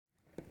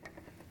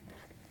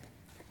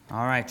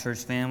All right,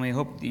 church family, I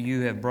hope that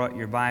you have brought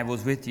your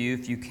Bibles with you.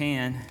 If you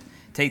can,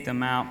 take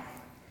them out.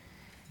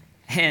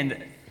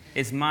 And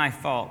it's my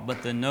fault,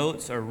 but the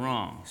notes are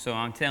wrong. So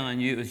I'm telling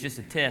you, it was just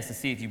a test to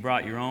see if you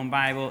brought your own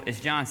Bible. It's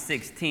John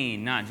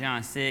 16, not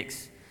John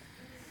 6.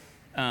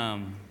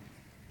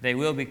 They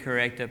will be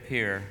correct up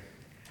here.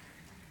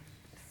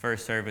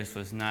 First service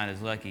was not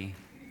as lucky.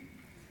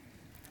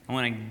 I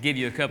want to give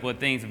you a couple of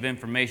things of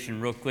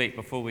information real quick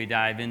before we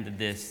dive into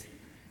this.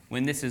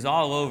 When this is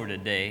all over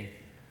today,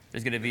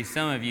 there's going to be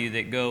some of you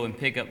that go and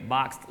pick up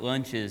boxed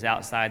lunches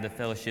outside the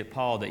fellowship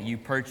hall that you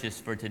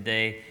purchased for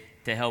today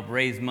to help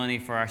raise money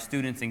for our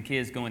students and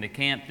kids going to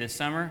camp this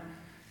summer.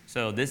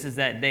 So this is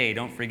that day.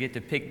 Don't forget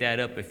to pick that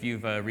up if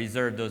you've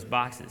reserved those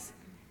boxes.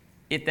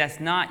 If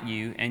that's not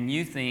you and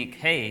you think,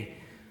 hey,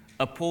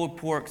 a pulled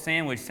pork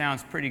sandwich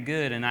sounds pretty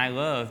good and I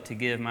love to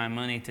give my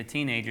money to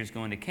teenagers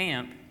going to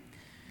camp,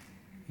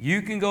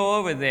 you can go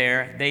over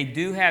there. They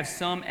do have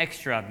some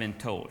extra, I've been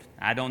told.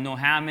 I don't know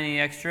how many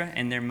extra,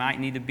 and there might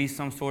need to be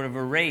some sort of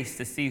a race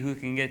to see who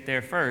can get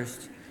there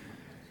first.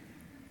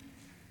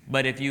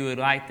 But if you would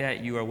like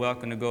that, you are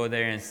welcome to go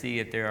there and see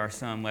if there are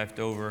some left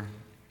over.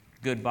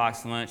 Good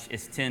box lunch.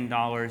 It's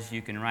 $10.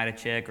 You can write a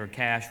check or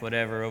cash,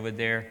 whatever, over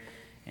there,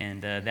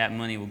 and that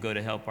money will go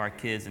to help our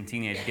kids and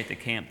teenagers get to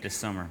camp this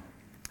summer.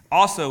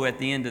 Also, at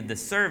the end of the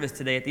service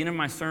today, at the end of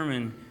my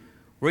sermon,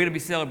 we're going to be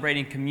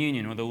celebrating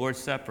communion or the Lord's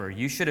Supper.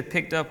 You should have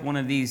picked up one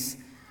of these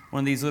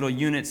little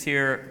units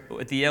here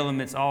with the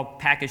elements all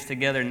packaged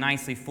together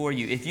nicely for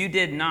you. If you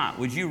did not,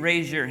 would you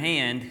raise your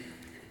hand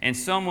and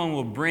someone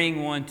will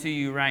bring one to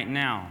you right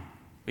now?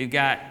 We've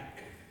got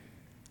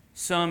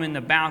some in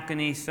the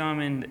balcony, some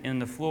in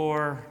the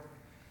floor.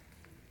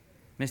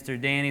 Mr.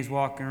 Danny's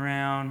walking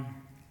around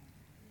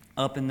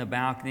up in the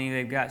balcony.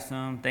 They've got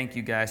some. Thank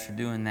you guys for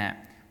doing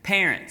that.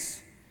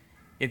 Parents,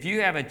 if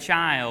you have a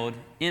child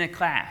in a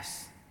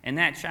class and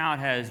that child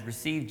has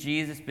received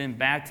Jesus, been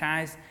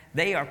baptized,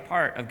 they are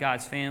part of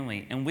God's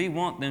family, and we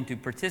want them to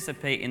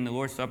participate in the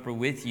Lord's Supper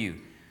with you.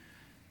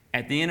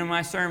 At the end of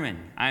my sermon,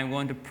 I'm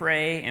going to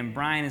pray, and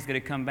Brian is going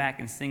to come back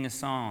and sing a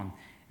song.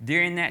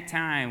 During that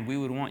time, we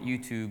would want you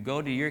to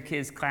go to your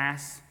kids'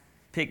 class,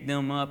 pick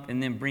them up,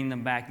 and then bring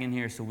them back in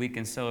here so we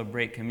can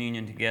celebrate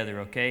communion together,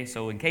 okay?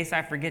 So in case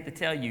I forget to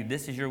tell you,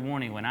 this is your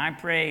warning. When I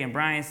pray and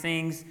Brian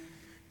sings,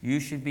 you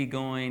should be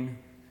going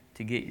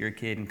to get your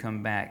kid and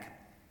come back.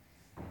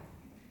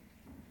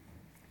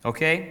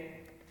 Okay?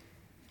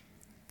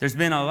 There's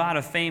been a lot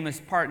of famous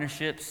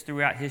partnerships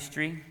throughout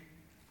history.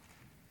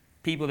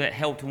 People that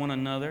helped one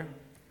another.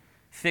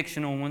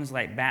 Fictional ones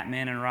like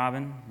Batman and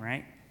Robin,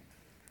 right?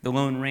 The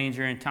Lone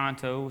Ranger and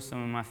Tonto was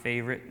some of my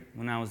favorite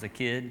when I was a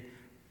kid.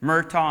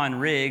 Murtaugh and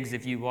Riggs,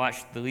 if you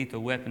watched the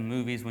Lethal Weapon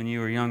movies when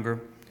you were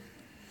younger.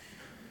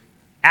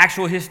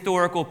 Actual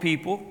historical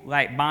people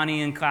like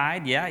Bonnie and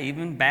Clyde. Yeah,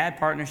 even bad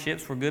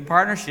partnerships were good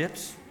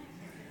partnerships.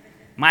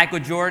 Michael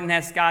Jordan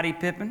had Scottie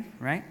Pippen,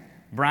 right?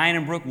 Brian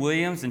and Brooke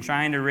Williams and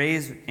trying to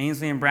raise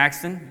Ainsley and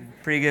Braxton.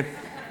 Pretty good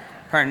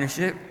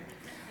partnership.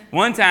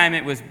 One time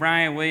it was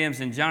Brian Williams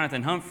and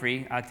Jonathan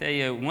Humphrey. I'll tell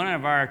you, one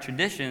of our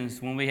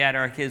traditions when we had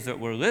our kids that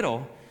were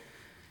little,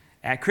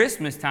 at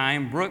Christmas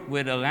time, Brooke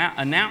would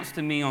announce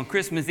to me on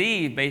Christmas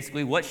Eve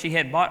basically what she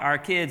had bought our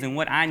kids and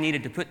what I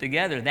needed to put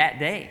together that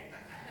day.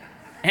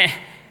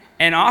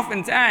 And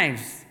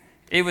oftentimes,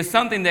 it was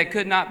something that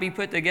could not be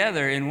put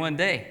together in one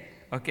day.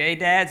 Okay,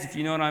 dads, if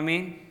you know what I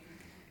mean?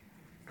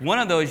 One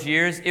of those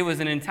years, it was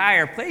an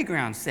entire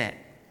playground set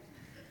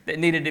that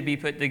needed to be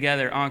put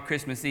together on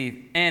Christmas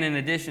Eve. And in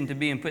addition to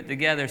being put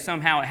together,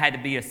 somehow it had to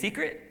be a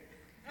secret.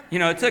 You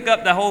know, it took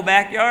up the whole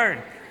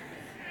backyard.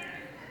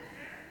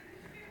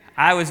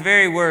 I was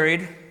very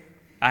worried.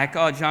 I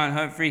called John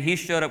Humphrey. He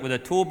showed up with a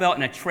tool belt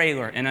and a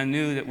trailer, and I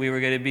knew that we were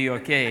going to be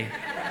okay.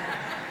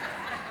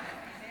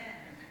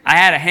 I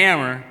had a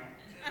hammer,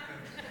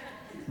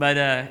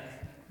 but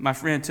my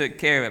friend took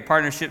care of it.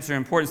 Partnerships are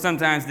important.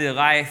 Sometimes the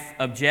life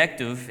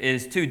objective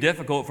is too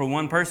difficult for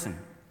one person,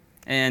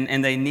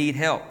 and they need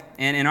help.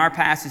 And in our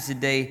passage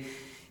today,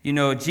 you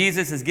know,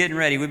 Jesus is getting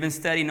ready. We've been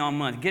studying all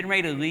month, getting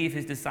ready to leave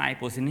his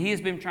disciples, and he has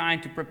been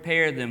trying to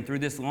prepare them through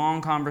this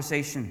long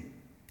conversation.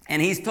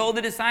 And he's told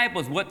the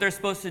disciples what they're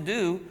supposed to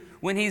do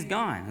when he's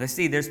gone. Let's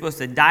see, they're supposed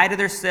to die to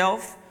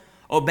themselves,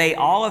 obey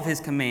all of his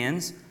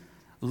commands,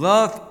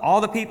 love all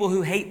the people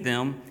who hate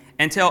them,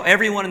 and tell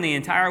everyone in the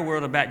entire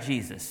world about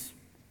Jesus.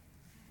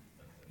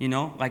 You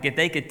know, like if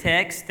they could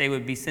text, they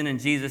would be sending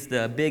Jesus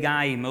the big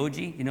eye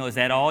emoji. You know, is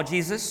that all,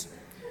 Jesus?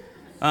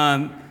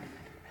 They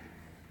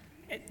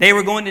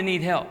were going to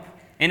need help.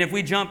 And if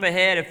we jump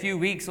ahead a few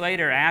weeks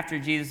later after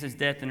Jesus'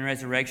 death and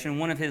resurrection,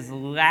 one of his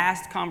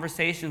last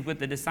conversations with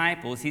the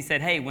disciples, he said,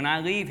 hey, when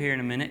I leave here in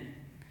a minute,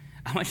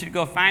 I want you to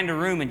go find a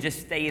room and just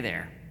stay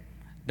there.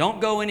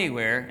 Don't go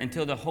anywhere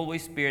until the Holy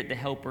Spirit, the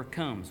Helper,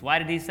 comes. Why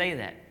did he say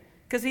that?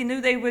 Because he knew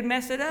they would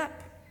mess it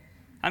up.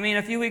 I mean,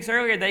 a few weeks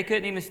earlier, they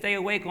couldn't even stay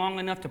awake long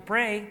enough to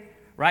pray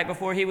right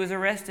before he was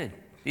arrested.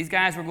 These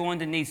guys were going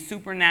to need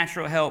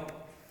supernatural help.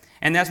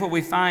 And that's what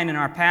we find in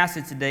our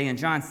passage today in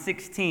John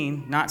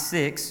 16, not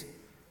 6.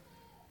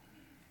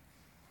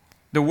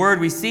 The word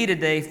we see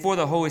today for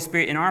the Holy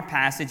Spirit in our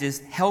passage is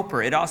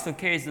helper. It also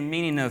carries the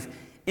meaning of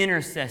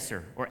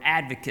intercessor or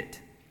advocate.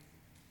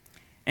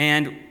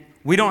 And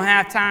we don't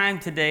have time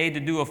today to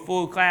do a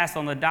full class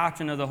on the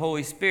doctrine of the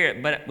Holy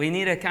Spirit, but we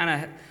need to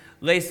kind of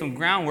lay some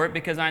groundwork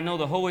because I know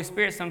the Holy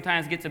Spirit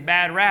sometimes gets a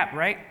bad rap,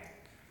 right?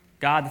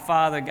 God the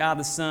Father, God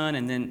the Son,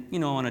 and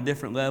then, on a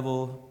different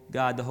level,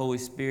 God the Holy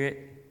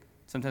Spirit.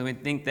 Sometimes we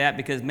think that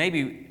because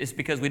maybe it's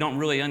because we don't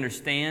really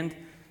understand.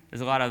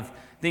 There's a lot of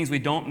things we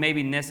don't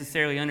maybe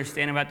necessarily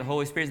understand about the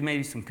Holy Spirit. There's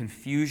maybe some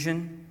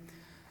confusion.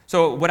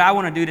 So what I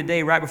want to do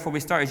today, right before we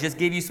start, is just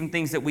give you some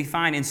things that we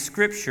find in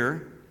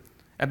Scripture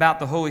about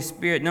the Holy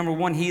Spirit. Number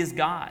one, He is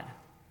God.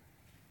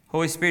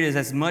 Holy Spirit is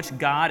as much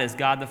God as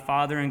God the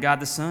Father and God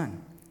the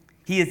Son.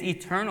 He is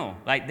eternal,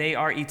 like they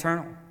are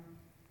eternal.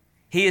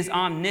 He is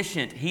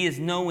omniscient. He is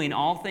knowing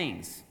all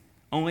things.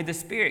 Only the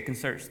Spirit can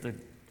search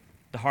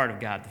the heart of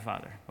God the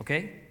Father,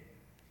 okay?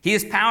 He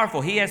is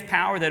powerful. He has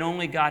power that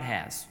only God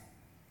has.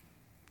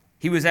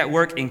 He was at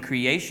work in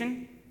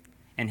creation,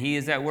 and He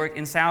is at work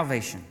in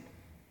salvation.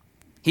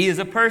 He is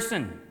a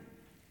person.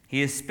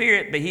 He is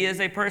spirit, but He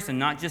is a person,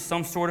 not just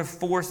some sort of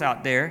force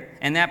out there.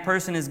 And that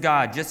person is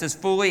God, just as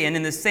fully and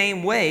in the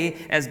same way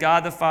as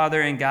God the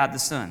Father and God the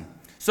Son.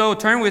 So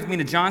turn with me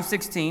to John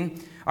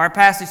 16. Our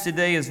passage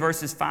today is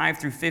verses 5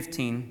 through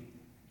 15.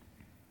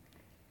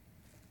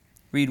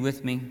 Read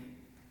with me.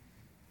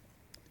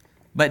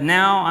 But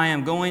now I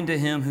am going to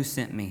Him who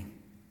sent me,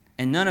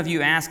 and none of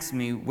you asks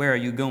me, where are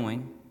you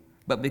going?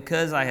 But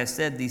because I have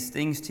said these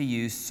things to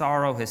you,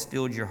 sorrow has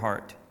filled your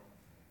heart.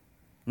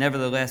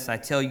 Nevertheless, I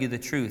tell you the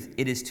truth,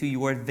 it is to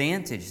your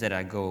advantage that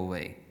I go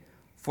away.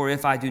 For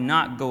if I do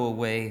not go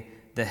away,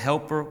 the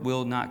Helper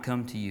will not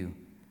come to you.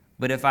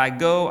 But if I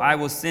go, I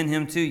will send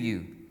Him to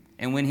you.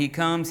 And when He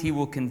comes, He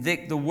will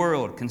convict the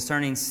world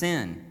concerning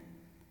sin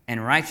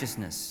and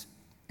righteousness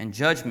and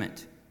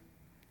judgment.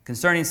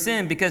 Concerning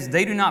sin, because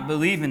they do not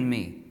believe in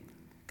me.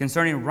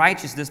 Concerning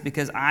righteousness,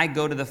 because I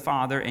go to the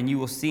Father, and you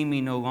will see me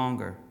no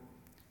longer.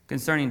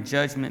 Concerning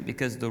judgment,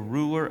 because the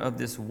ruler of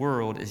this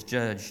world is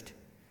judged.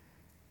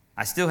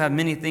 I still have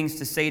many things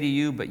to say to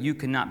you, but you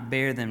cannot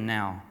bear them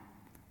now.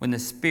 When the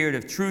Spirit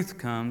of truth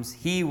comes,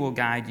 He will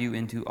guide you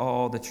into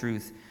all the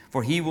truth.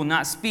 For He will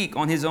not speak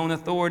on His own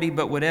authority,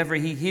 but whatever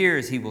He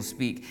hears, He will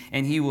speak.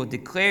 And He will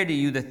declare to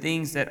you the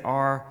things that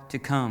are to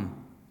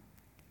come.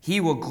 He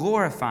will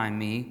glorify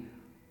me,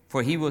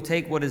 for He will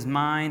take what is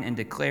mine and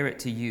declare it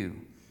to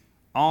you.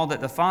 All that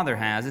the Father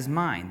has is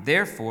mine.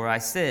 Therefore I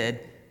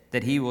said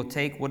that He will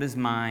take what is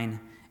mine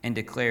and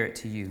declare it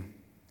to you.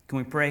 Can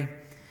we pray?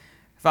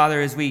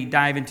 Father, as we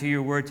dive into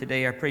your word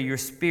today, I pray your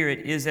Spirit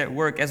is at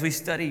work as we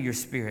study your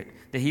Spirit,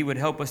 that He would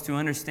help us to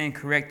understand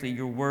correctly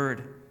your word,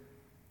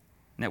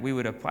 and that we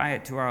would apply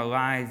it to our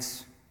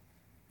lives,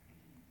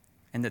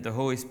 and that the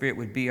Holy Spirit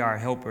would be our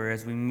helper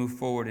as we move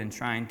forward in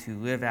trying to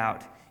live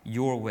out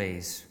your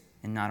ways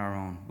and not our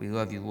own. We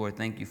love you, Lord.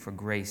 Thank you for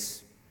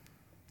grace.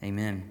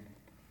 Amen.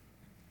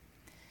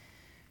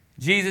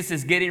 Jesus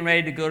is getting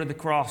ready to go to the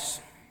cross.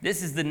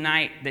 This is the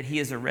night that He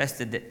is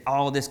arrested, that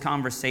all this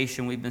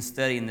conversation we've been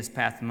studying this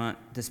past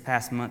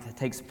month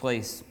takes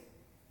place.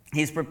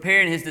 He's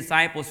preparing His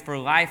disciples for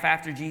life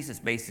after Jesus,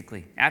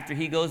 basically, after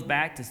He goes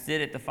back to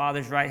sit at the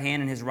Father's right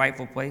hand in His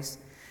rightful place.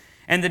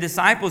 And the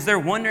disciples, they're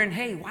wondering,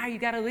 hey, why you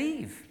got to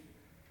leave?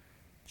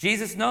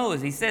 Jesus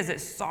knows. He says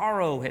that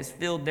sorrow has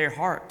filled their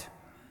heart.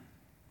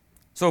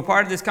 So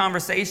part of this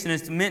conversation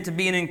is meant to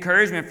be an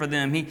encouragement for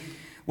them.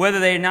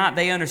 Whether or not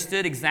they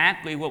understood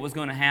exactly what was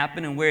going to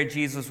happen and where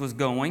Jesus was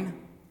going,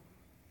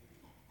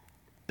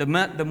 the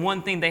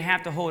one thing they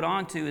have to hold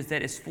on to is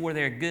that it's for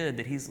their good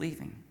that He's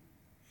leaving.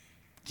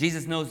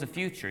 Jesus knows the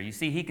future. You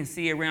see, He can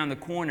see around the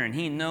corner, and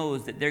He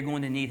knows that they're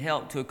going to need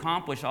help to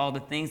accomplish all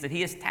the things that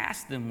He has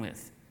tasked them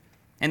with.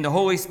 And the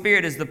Holy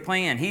Spirit is the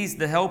plan. He's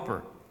the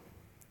helper.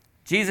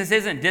 Jesus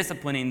isn't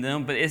disciplining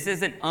them, but this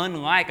isn't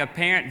unlike a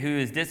parent who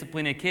is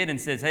disciplining a kid and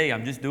says, hey,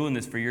 I'm just doing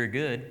this for your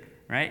good.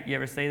 Right? You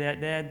ever say that,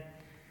 Dad?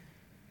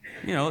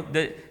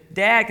 The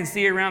dad can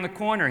see around the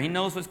corner. He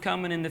knows what's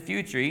coming in the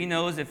future. He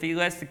knows if he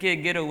lets the kid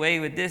get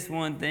away with this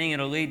one thing,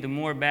 it'll lead to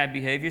more bad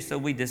behavior, so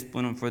we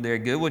discipline them for their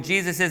good. Well,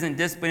 Jesus isn't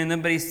disciplining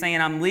them, but He's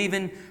saying, I'm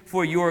leaving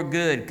for your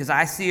good because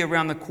I see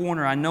around the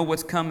corner. I know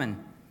what's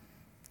coming.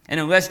 And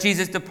unless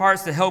Jesus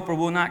departs, the Helper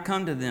will not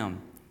come to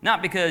them.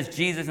 Not because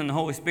Jesus and the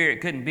Holy Spirit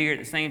couldn't be here at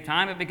the same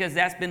time, but because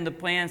that's been the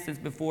plan since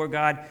before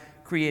God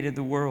created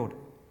the world.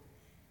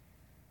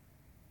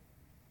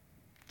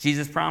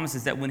 Jesus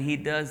promises that when He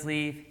does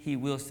leave, He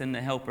will send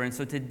the Helper. And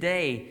so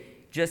today,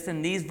 just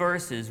in these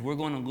verses, we're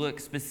going to look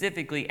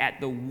specifically at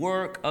the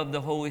work of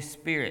the Holy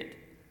Spirit.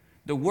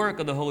 The work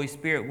of the Holy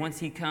Spirit once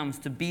He comes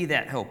to be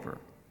that Helper.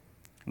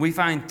 We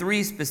find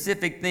three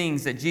specific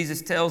things that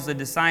Jesus tells the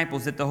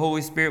disciples that the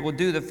Holy Spirit will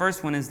do. The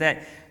first one is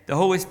that the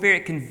Holy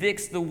Spirit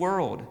convicts the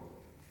world.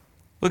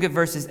 Look at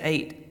verses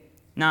 8,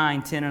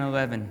 9, 10, and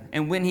 11.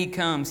 And when He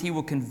comes, He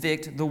will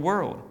convict the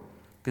world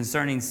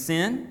concerning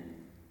sin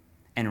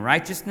and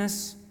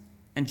righteousness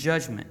and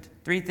judgment.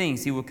 Three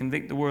things He will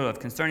convict the world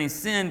of. Concerning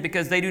sin,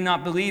 because they do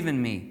not believe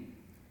in me.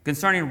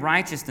 Concerning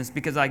righteousness,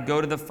 because I go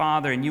to the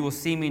Father and you will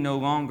see me no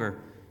longer.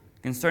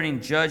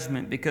 Concerning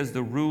judgment, because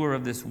the ruler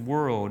of this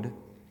world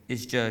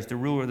is judged. The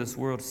ruler of this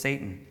world,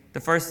 Satan. The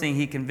first thing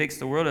he convicts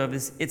the world of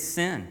is its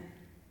sin.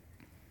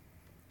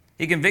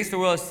 He convicts the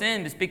world of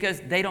sin just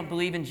because they don't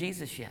believe in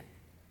Jesus yet.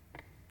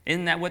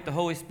 Isn't that what the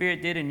Holy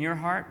Spirit did in your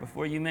heart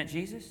before you met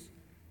Jesus?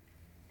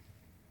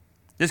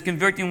 This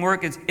convicting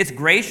work it's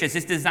gracious.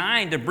 It's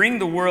designed to bring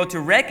the world to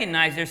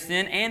recognize their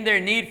sin and their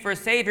need for a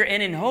Savior,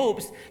 and in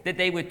hopes that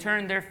they would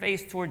turn their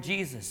face toward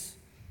Jesus,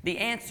 the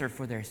answer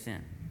for their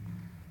sin.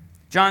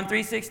 John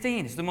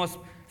 3:16 is the most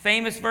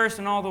famous verse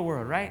in all the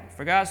world, right?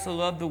 For God so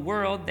loved the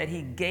world that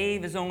he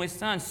gave his only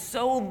Son,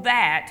 so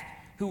that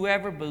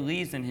whoever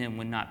believes in him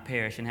would not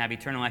perish and have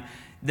eternal life.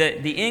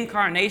 The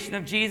incarnation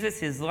of Jesus,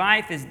 his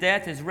life, his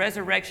death, his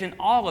resurrection,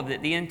 all of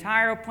it, the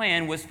entire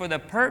plan was for the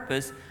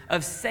purpose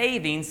of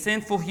saving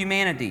sinful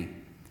humanity.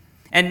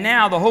 And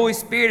now the Holy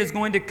Spirit is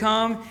going to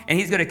come, and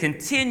he's going to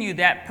continue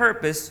that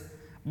purpose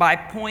by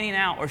pointing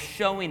out or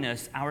showing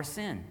us our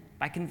sin,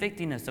 by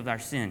convicting us of our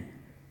sin.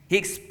 He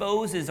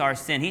exposes our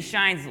sin. He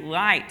shines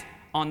light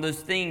on those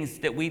things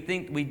that we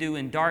think we do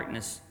in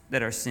darkness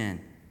that are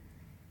sin.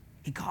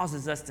 He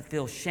causes us to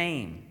feel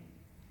shame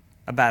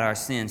about our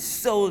sins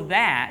so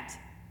that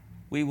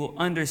we will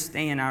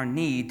understand our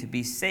need to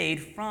be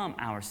saved from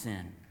our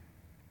sin.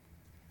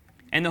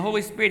 And the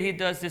Holy Spirit, he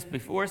does this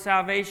before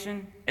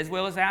salvation as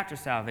well as after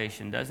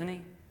salvation, doesn't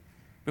he?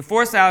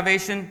 Before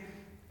salvation,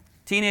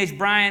 teenage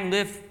Brian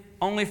lived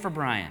only for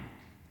Brian.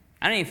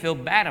 I didn't even feel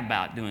bad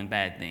about doing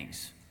bad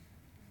things.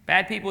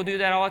 Bad people do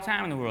that all the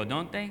time in the world,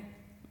 don't they?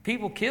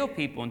 People kill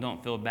people and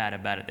don't feel bad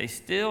about it. They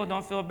still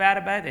don't feel bad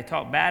about it. They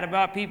talk bad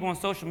about people on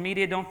social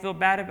media, don't feel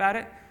bad about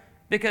it.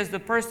 Because the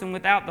person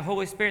without the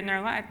Holy Spirit in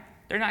their life,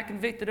 they're not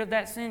convicted of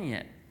that sin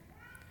yet.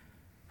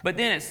 But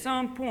then at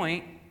some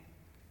point,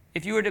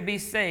 if you were to be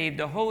saved,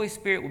 the Holy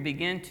Spirit will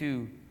begin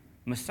to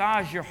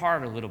massage your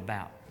heart a little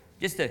bit,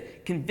 just to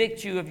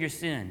convict you of your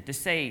sin, to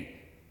say,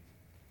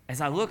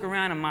 as I look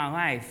around in my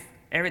life,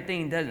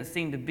 everything doesn't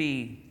seem to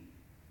be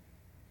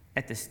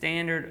at the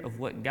standard of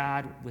what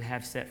God would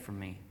have set for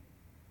me.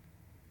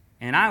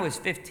 And I was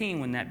 15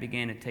 when that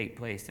began to take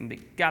place. And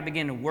God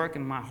began to work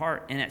in my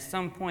heart. And at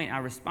some point, I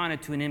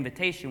responded to an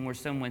invitation where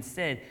someone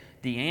said,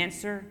 the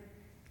answer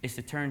is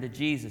to turn to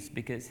Jesus,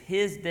 because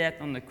his death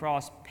on the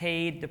cross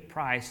paid the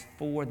price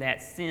for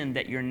that sin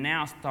that you're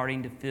now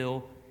starting to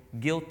feel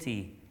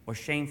guilty or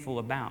shameful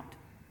about.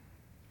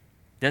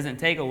 Doesn't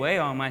take away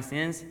all my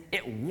sins.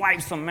 It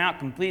wipes them out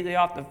completely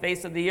off the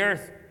face of the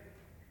earth.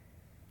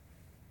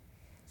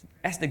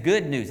 That's the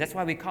good news. That's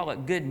why we call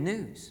it good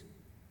news.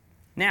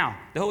 Now,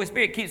 the Holy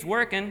Spirit keeps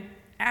working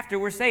after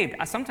we're saved.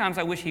 Sometimes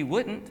I wish he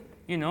wouldn't.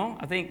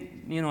 I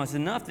think, it's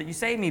enough that you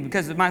save me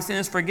because my sin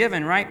is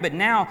forgiven, right? But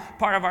now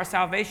part of our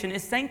salvation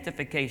is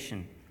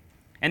sanctification.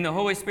 And the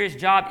Holy Spirit's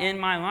job in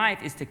my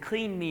life is to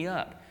clean me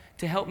up,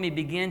 to help me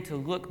begin to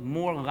look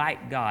more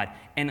like God.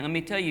 And let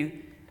me tell you,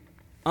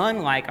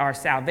 unlike our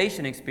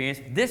salvation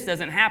experience, this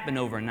doesn't happen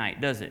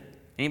overnight, does it?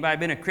 Anybody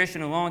been a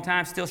Christian a long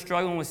time still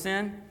struggling with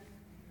sin?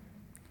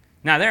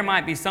 Now, there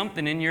might be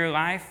something in your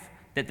life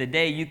that the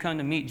day you come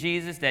to meet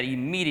Jesus, that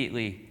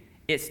immediately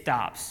it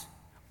stops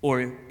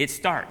or it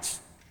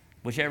starts,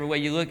 whichever way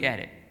you look at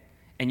it,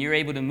 and you're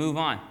able to move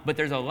on. But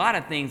there's a lot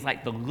of things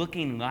like the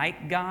looking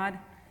like God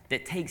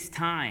that takes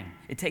time.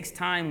 It takes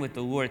time with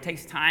the Lord. It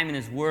takes time in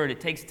his word.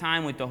 It takes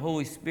time with the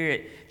Holy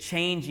Spirit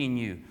changing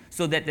you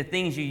so that the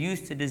things you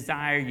used to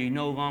desire, you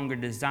no longer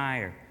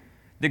desire.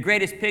 The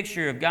greatest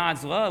picture of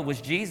God's love was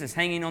Jesus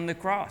hanging on the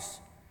cross,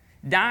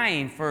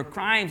 dying for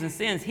crimes and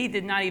sins he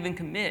did not even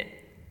commit.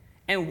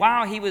 And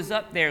while he was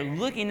up there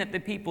looking at the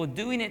people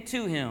doing it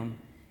to him,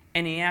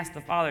 and he asked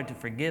the Father to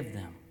forgive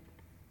them.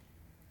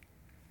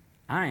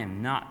 I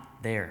am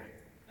not there.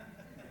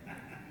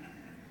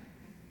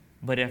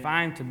 But if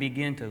I'm to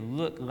begin to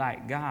look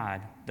like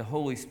God, the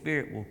Holy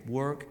Spirit will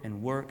work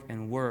and work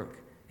and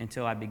work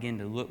until I begin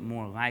to look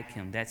more like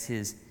him. That's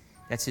his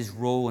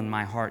role in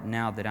my heart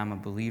now that I'm a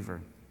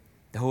believer.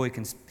 The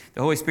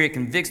Holy Spirit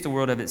convicts the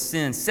world of its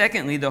sin.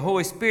 Secondly, the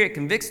Holy Spirit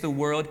convicts the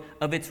world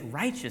of its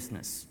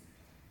righteousness.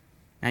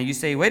 Now you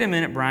say, wait a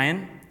minute,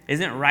 Brian,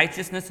 isn't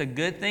righteousness a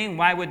good thing?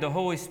 Why would the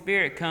Holy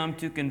Spirit come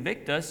to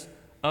convict us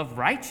of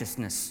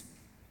righteousness?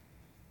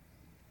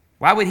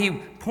 Why would he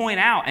point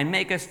out and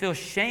make us feel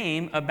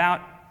shame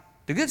about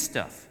the good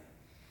stuff?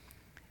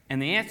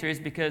 And the answer is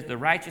because the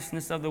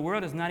righteousness of the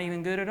world is not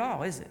even good at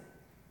all, is it?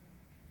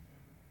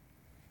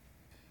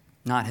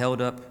 Not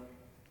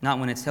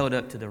when it's held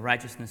up to the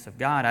righteousness of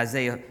God.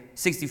 Isaiah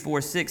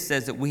 64:6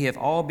 says that we have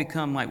all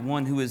become like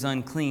one who is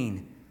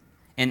unclean,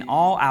 and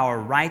all our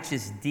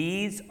righteous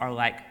deeds are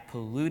like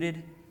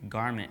polluted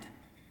garment.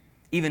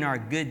 Even our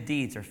good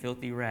deeds are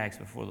filthy rags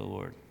before the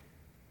Lord.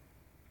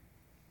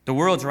 The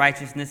world's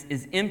righteousness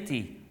is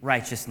empty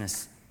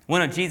righteousness.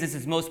 One of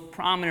Jesus' most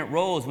prominent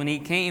roles when he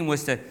came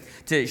was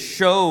to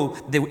show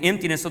the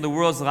emptiness of the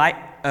world's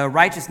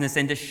righteousness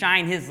and to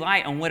shine his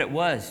light on what it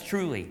was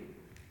truly.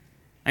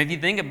 And if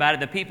you think about it,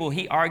 the people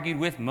he argued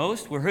with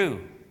most were who?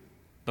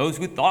 those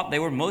who thought they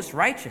were most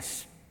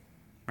righteous,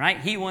 right?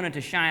 He wanted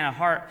to shine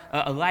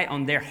a light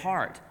on their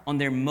heart, on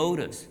their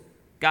motives.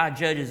 God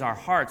judges our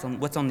hearts on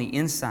what's on the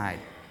inside.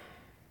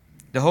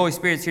 The Holy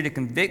Spirit is here to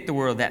convict the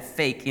world of that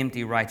fake,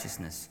 empty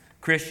righteousness.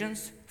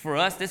 Christians, for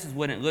us, this is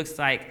what it looks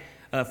like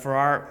for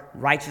our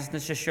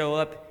righteousness to show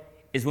up,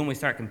 is when we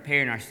start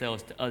comparing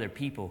ourselves to other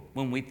people,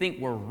 when we think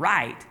we're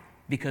right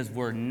because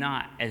we're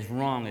not as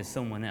wrong as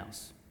someone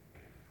else.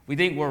 We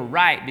think we're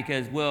right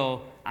because,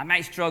 well, I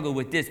might struggle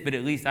with this, but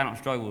at least I don't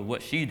struggle with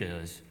what she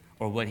does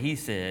or what he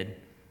said,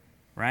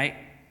 right?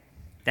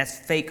 That's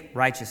fake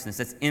righteousness.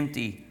 That's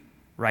empty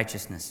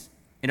righteousness.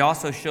 It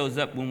also shows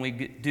up when we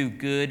do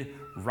good,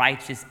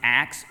 righteous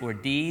acts or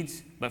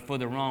deeds, but for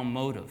the wrong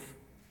motive.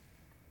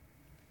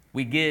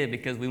 We give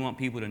because we want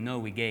people to know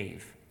we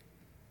gave.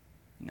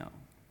 No.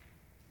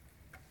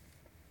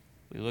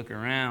 We look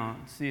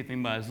around, see if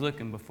anybody's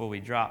looking before we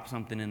drop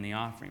something in the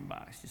offering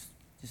box.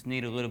 Just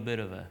need a little bit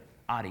of an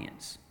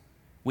audience.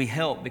 We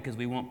help because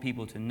we want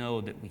people to know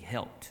that we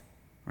helped,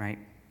 right?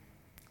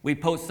 We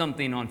post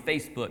something on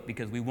Facebook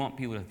because we want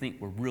people to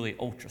think we're really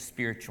ultra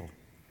spiritual.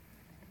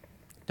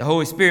 The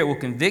Holy Spirit will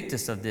convict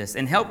us of this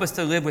and help us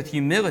to live with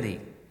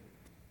humility.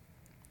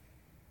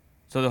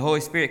 So the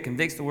Holy Spirit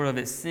convicts the world of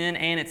its sin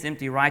and its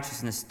empty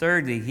righteousness.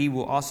 Thirdly, he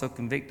will also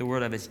convict the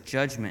world of its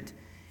judgment.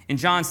 In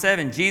John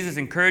 7, Jesus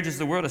encourages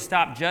the world to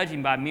stop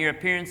judging by mere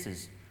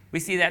appearances. We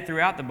see that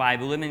throughout the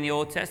Bible, even in the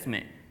Old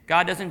Testament.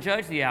 God doesn't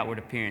judge the outward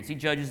appearance. He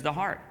judges the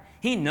heart.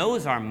 He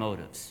knows our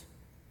motives.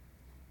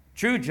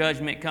 True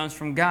judgment comes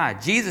from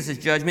God. Jesus'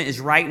 judgment is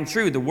right and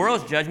true. The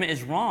world's judgment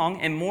is wrong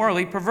and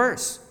morally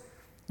perverse.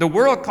 The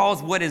world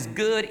calls what is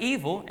good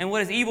evil and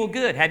what is evil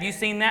good. Have you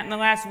seen that in the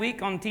last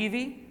week on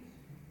TV?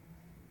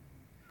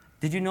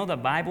 Did you know the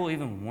Bible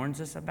even warns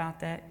us about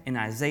that? In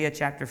Isaiah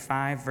chapter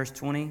 5, verse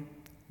 20,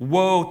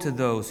 woe to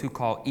those who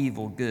call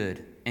evil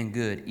good and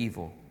good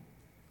evil,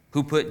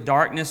 who put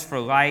darkness for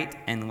light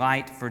and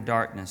light for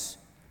darkness,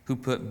 who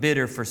put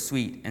bitter for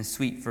sweet and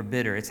sweet for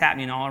bitter. It's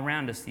happening all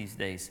around us these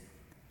days.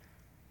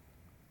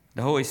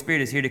 The Holy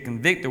Spirit is here to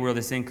convict the world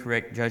of this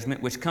incorrect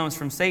judgment, which comes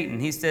from Satan.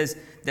 He says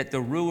that the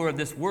ruler of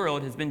this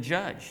world has been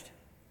judged.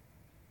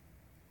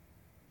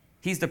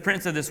 He's the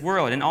prince of this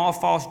world, and all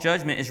false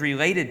judgment is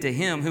related to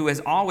him who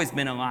has always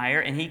been a liar,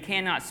 and he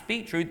cannot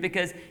speak truth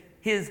because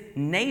his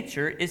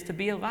nature is to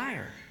be a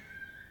liar.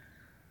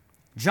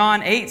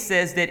 John 8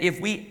 says that if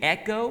we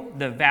echo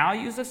the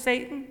values of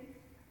Satan,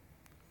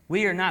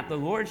 we are not the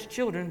Lord's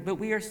children, but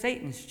we are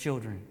Satan's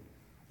children.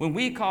 When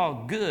we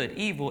call good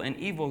evil and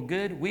evil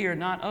good, we are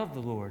not of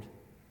the Lord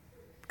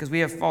because we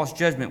have false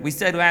judgment. We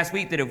said last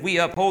week that if we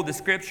uphold the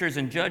Scriptures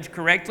and judge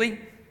correctly,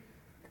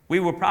 we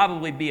will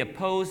probably be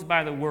opposed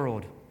by the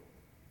world.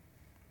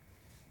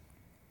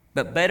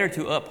 But better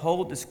to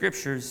uphold the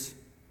Scriptures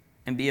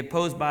and be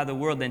opposed by the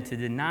world than to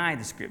deny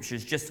the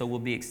Scriptures just so we'll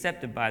be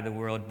accepted by the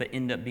world but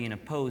end up being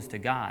opposed to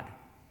God.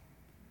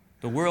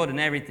 The world and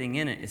everything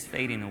in it is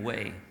fading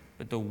away,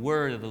 but the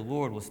word of the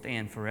Lord will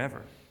stand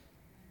forever.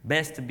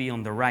 Best to be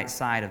on the right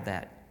side of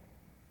that.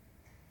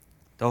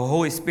 The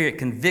Holy Spirit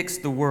convicts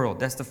the world.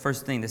 That's the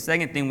first thing. The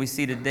second thing we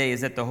see today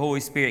is that the Holy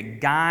Spirit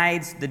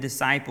guides the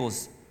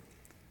disciples.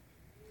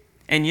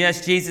 And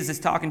yes, Jesus is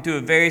talking to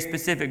a very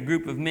specific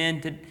group of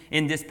men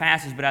in this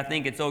passage, but I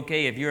think it's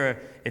okay if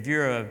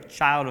you're a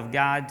child of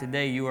God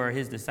today, you are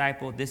his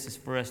disciple. This is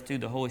for us too.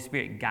 The Holy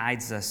Spirit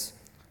guides us.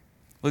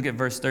 Look at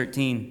verse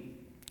 13.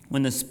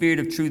 When the Spirit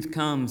of truth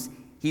comes,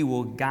 he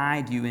will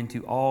guide you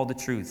into all the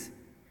truth.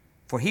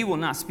 For he will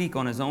not speak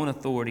on his own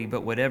authority,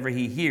 but whatever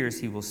he hears,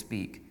 he will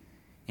speak.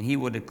 And he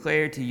will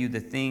declare to you the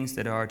things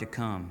that are to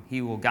come.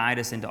 He will guide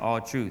us into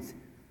all truth.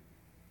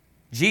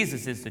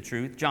 Jesus is the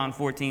truth. John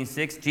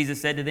 14:6,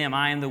 Jesus said to them,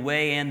 I am the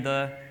way and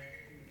the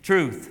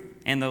truth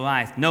and the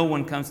life. No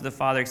one comes to the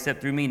Father except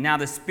through me. Now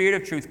the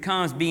Spirit of truth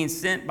comes, being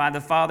sent by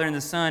the Father and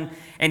the Son,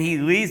 and he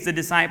leads the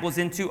disciples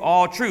into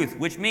all truth,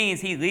 which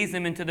means he leads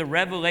them into the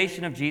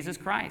revelation of Jesus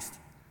Christ.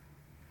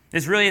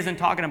 This really isn't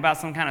talking about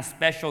some kind of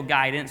special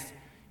guidance,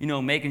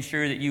 making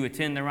sure that you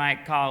attend the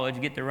right college,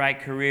 get the right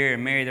career,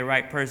 and marry the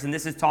right person.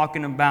 This is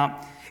talking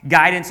about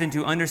guidance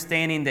into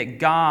understanding that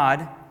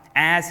God,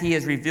 as he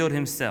has revealed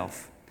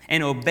himself,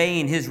 and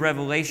obeying his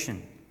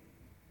revelation.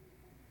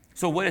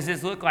 So what does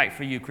this look like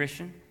for you,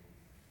 Christian?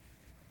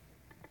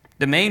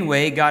 The main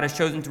way God has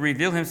chosen to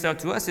reveal himself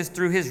to us is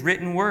through his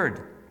written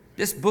word,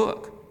 this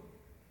book,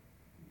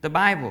 the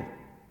Bible.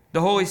 The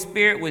Holy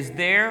Spirit was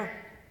there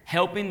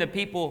helping the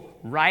people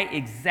write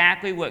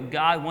exactly what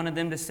God wanted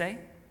them to say.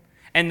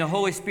 And the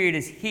Holy Spirit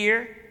is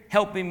here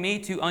helping me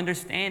to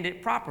understand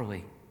it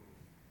properly.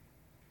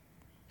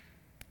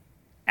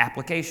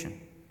 Application.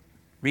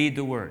 Read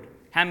the Word.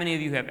 How many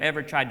of you have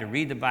ever tried to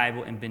read the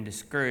Bible and been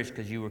discouraged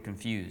because you were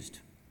confused?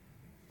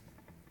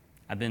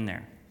 I've been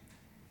there.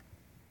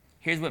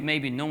 Here's what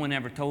maybe no one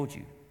ever told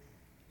you.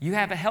 You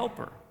have a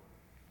helper.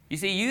 You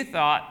see, you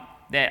thought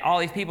that all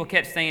these people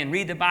kept saying,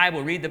 read the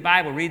Bible, read the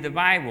Bible, read the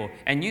Bible.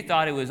 And you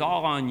thought it was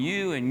all on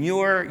you and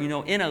your,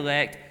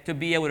 intellect to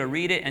be able to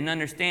read it and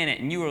understand it.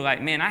 And you were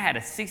like, man, I had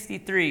a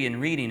 63 in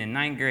reading in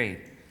 9th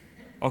grade.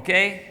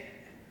 okay?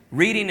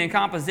 Reading and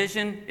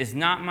composition is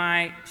not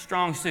my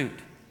strong suit,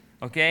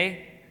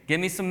 okay? Give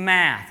me some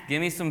math.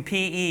 Give me some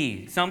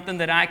PE, something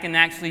that I can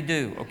actually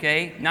do,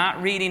 okay?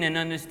 Not reading and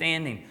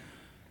understanding.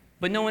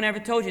 But no one ever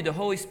told you the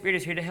Holy Spirit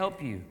is here to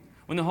help you.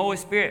 When the Holy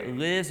Spirit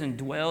lives and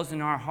dwells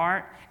in our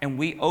heart and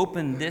we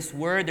open this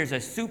word, there's a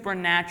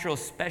supernatural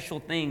special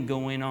thing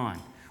going on.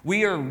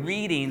 We are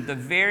reading the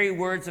very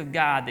words of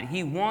God that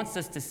He wants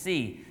us to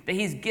see, that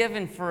He's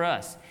given for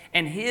us.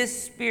 And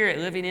His Spirit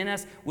living in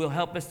us will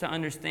help us to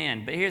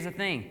understand. But here's the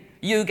thing.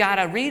 You got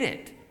to read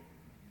it.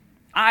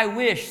 I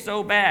wish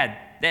so bad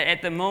that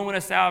at the moment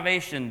of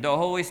salvation, the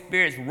Holy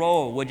Spirit's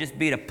role would just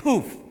be to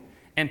poof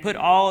and put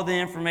all the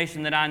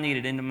information that I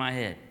needed into my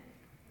head.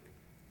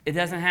 It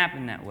doesn't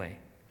happen that way.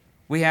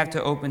 We have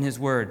to open His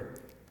Word.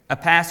 A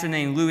pastor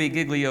named Louis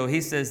Giglio,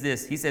 he says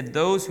this. He said,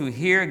 those who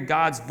hear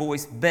God's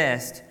voice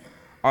best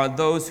are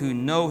those who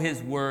know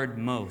His Word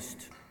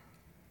most.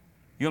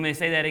 You want me to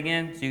say that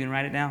again so you can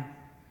write it down?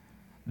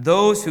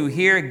 Those who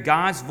hear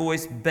God's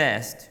voice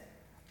best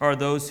are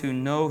those who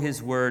know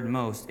His Word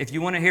most. If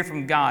you want to hear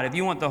from God, if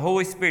you want the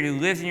Holy Spirit who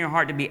lives in your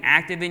heart to be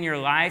active in your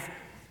life,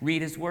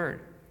 read His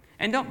Word.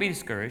 And don't be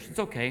discouraged. It's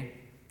okay.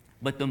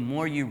 But the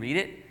more you read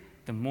it,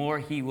 the more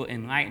He will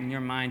enlighten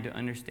your mind to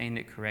understand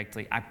it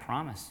correctly. I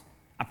promise.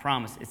 I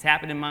promise. It's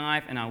happened in my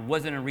life, and I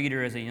wasn't a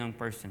reader as a young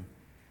person.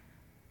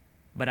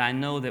 But I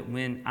know that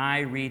when I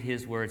read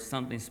His Word,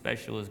 something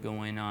special is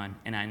going on.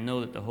 And I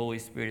know that the Holy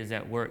Spirit is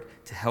at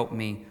work to help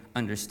me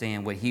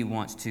understand what He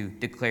wants to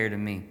declare to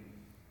me.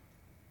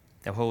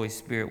 The Holy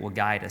Spirit will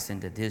guide us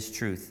into His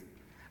truth.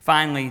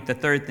 Finally, the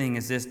third thing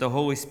is this. The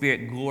Holy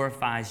Spirit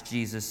glorifies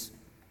Jesus.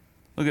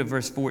 Look at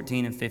verse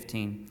 14 and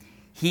 15.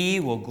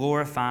 He will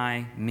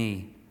glorify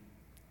me,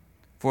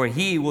 for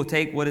He will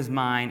take what is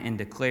mine and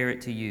declare it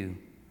to you.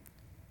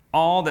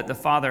 All that the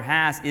Father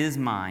has is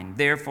mine.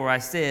 Therefore I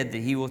said that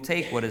He will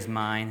take what is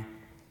mine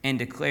and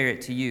declare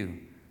it to you.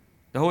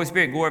 The Holy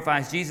Spirit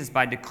glorifies Jesus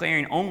by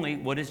declaring only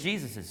what is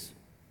Jesus's.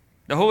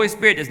 The Holy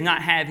Spirit does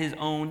not have His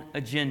own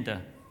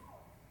agenda.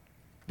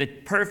 The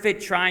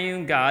perfect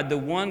triune God, the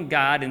one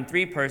God in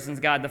three persons,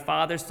 God the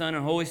Father, Son,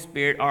 and Holy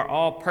Spirit, are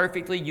all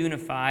perfectly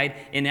unified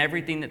in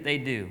everything that they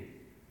do.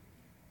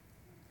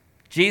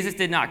 Jesus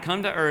did not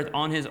come to earth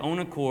on His own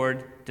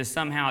accord to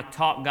somehow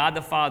talk God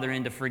the Father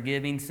into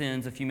forgiving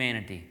sins of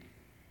humanity.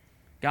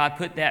 God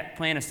put that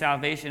plan of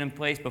salvation in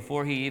place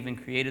before He even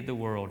created the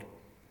world.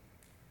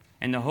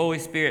 And the Holy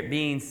Spirit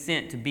being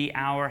sent to be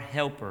our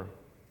helper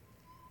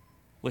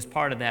was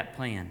part of that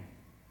plan.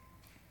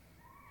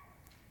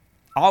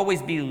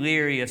 Always be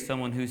leery of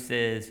someone who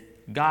says,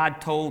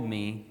 God told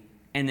me,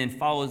 and then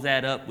follows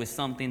that up with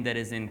something that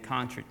is in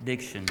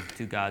contradiction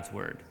to God's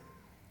Word.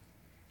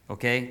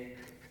 Okay?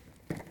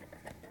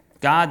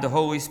 God, the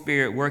Holy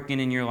Spirit working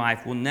in your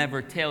life, will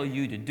never tell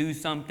you to do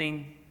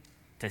something,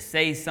 to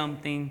say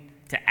something,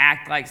 to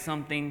act like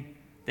something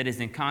that is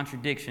in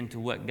contradiction to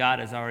what God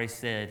has already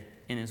said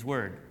in His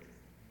Word.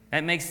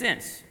 That makes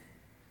sense,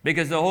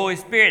 because the Holy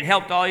Spirit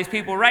helped all these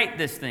people write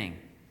this thing.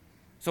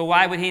 So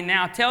why would He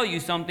now tell you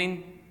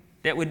something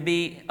that would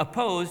be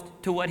opposed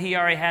to what He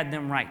already had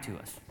them write to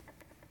us?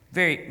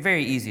 Very,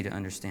 very easy to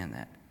understand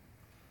that.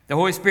 The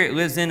Holy Spirit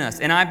lives in us,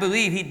 and I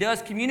believe He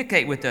does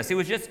communicate with us. It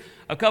was just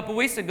a couple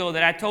weeks ago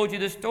that I told you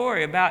the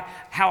story about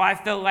how I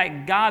felt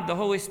like God, the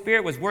Holy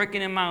Spirit, was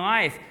working in my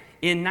life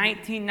in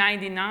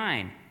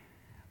 1999,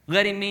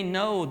 letting me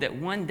know that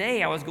one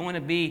day I was going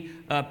to be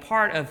a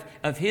part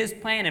of His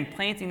plan in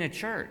planting a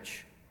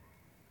church.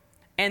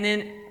 And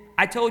then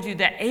I told you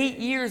that 8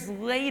 years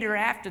later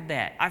after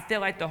that, I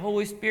felt like the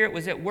Holy Spirit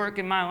was at work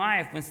in my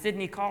life when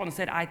Sydney called and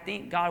said, I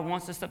think God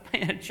wants us to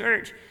plant a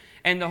church.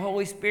 And the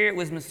Holy Spirit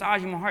was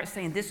massaging my heart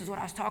saying, this is what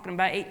I was talking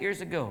about 8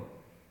 years ago.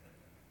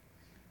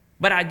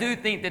 But I do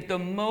think that the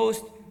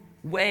most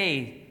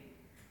way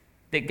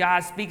that God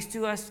speaks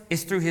to us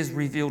is through His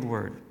revealed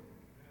Word.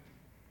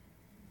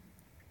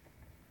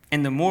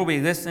 And the more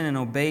we listen and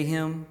obey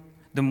Him,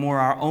 the more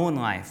our own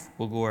life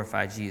will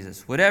glorify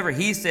Jesus. Whatever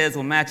He says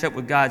will match up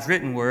with God's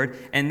written Word,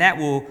 and that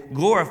will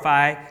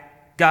glorify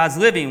God's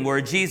living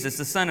Word, Jesus,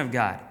 the Son of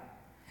God.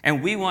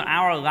 And we want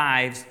our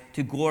lives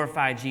to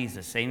glorify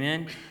Jesus.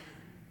 Amen?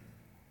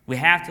 We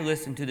have to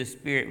listen to the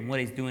Spirit and what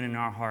He's doing in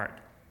our heart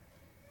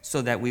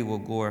so that we will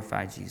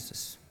glorify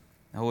Jesus.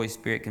 The Holy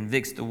Spirit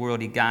convicts the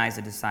world, He guides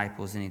the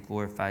disciples, and He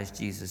glorifies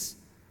Jesus.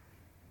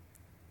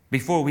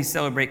 Before we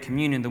celebrate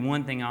communion, the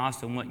one thing I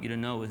also want you to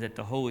know is that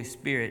the Holy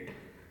Spirit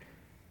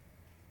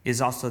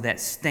is also that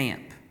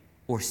stamp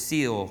or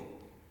seal,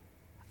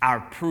 our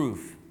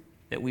proof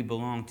that we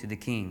belong to the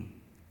King.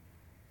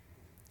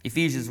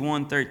 Ephesians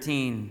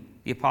 1:13,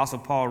 the Apostle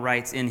Paul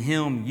writes, in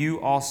Him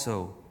you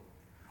also,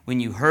 when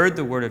you heard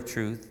the word of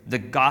truth, the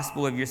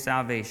gospel of your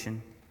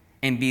salvation,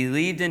 and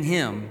believed in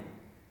Him,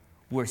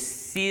 were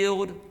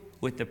sealed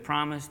with the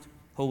promised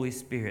Holy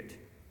Spirit.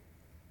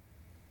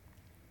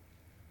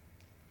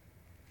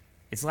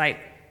 It's like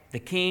the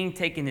king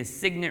taking his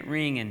signet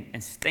ring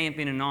and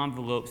stamping an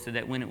envelope so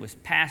that when it was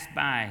passed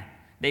by,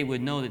 they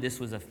would know that this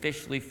was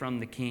officially from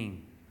the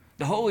king.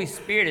 The Holy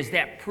Spirit is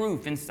that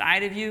proof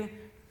inside of you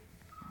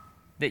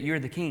that you're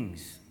the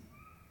King's.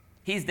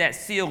 He's that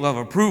seal of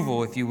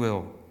approval, if you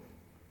will.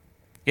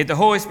 If the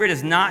Holy Spirit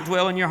does not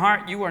dwell in your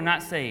heart, you are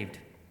not saved.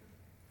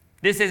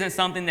 This isn't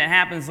something that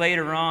happens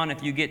later on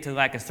if you get to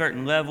like a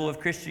certain level of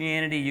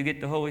Christianity, you get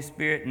the Holy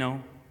Spirit.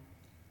 No.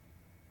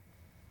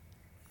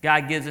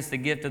 God gives us the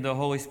gift of the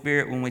Holy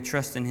Spirit when we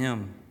trust in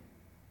Him.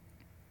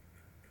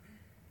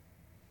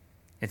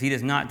 If He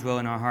does not dwell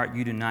in our heart,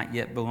 you do not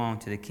yet belong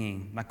to the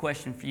King. My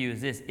question for you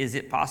is this: is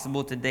it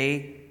possible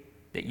today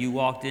that you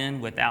walked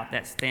in without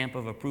that stamp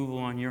of approval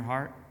on your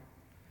heart?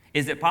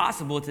 Is it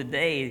possible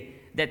today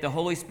that the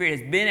Holy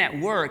Spirit has been at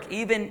work,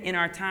 even in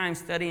our time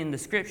studying the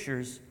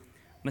Scriptures,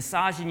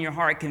 massaging your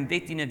heart,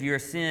 convicting of your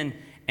sin,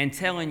 and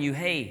telling you,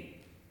 hey,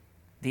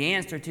 the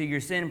answer to your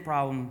sin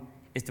problem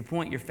is to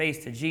point your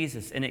face to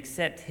Jesus and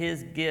accept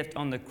His gift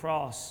on the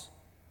cross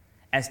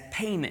as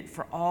payment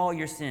for all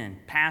your sin,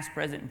 past,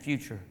 present, and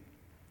future.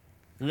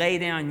 Lay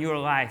down your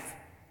life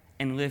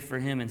and live for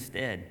Him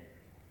instead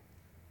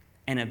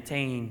and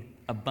obtain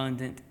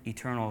abundant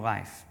eternal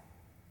life.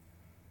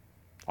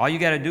 All you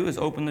got to do is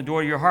open the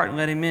door of your heart and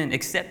let Him in.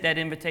 Accept that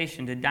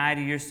invitation to die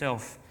to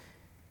yourself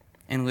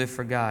and live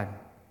for God.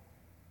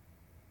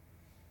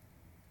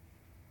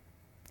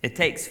 It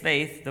takes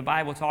faith. The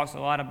Bible talks a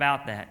lot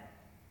about that.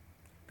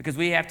 Because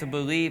we have to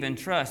believe and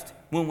trust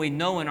when we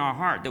know in our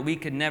heart that we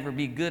could never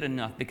be good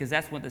enough, because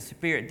that's what the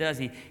Spirit does.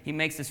 He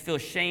makes us feel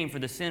shame for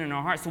the sin in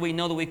our heart, so we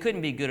know that we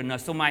couldn't be good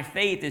enough. So my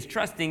faith is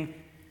trusting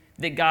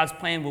that God's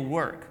plan will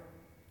work.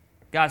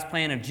 God's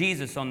plan of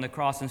Jesus on the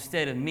cross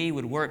instead of me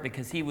would work,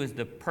 because He was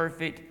the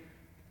perfect,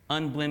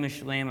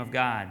 unblemished Lamb of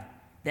God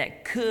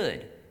that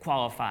could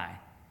qualify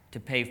to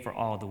pay for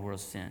all the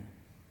world's sin.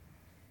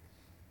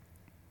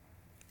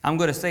 I'm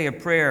going to say a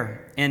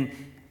prayer, and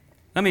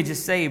let me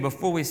just say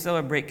before we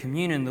celebrate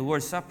communion, the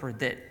Lord's Supper,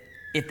 that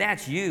if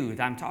that's you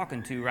that I'm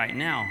talking to right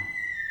now,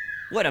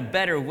 what a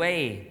better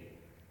way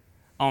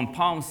on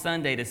Palm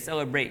Sunday to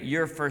celebrate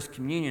your first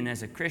communion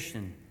as a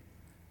Christian.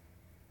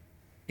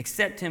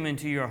 Accept Him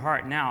into your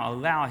heart now.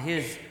 Allow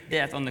His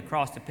death on the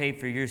cross to pay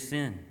for your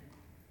sin.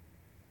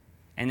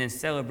 And then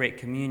celebrate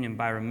communion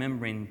by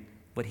remembering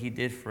what He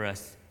did for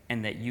us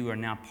and that you are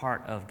now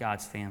part of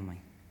God's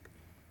family.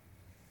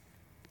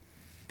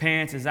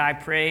 Parents, as I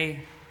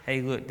pray, hey,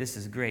 look, this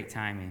is great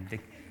timing.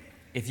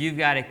 If you've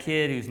got a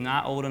kid who's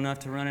not old enough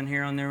to run in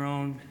here on their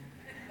own,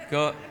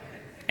 go,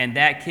 and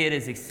that kid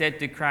has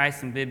accepted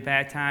Christ and been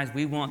baptized,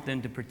 we want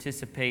them to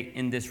participate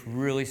in this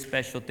really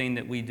special thing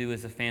that we do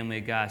as a family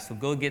of God. So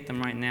go get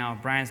them right now.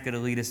 Brian's going to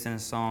lead us in a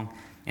song,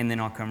 and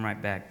then I'll come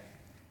right back.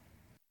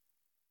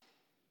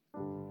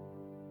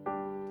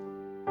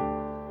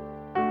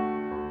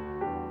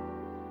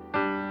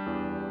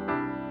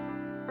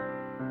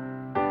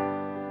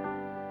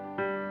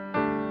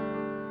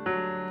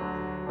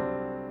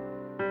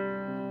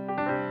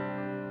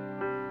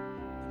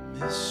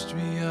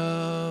 Mystery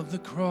of the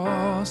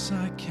cross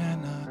I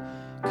cannot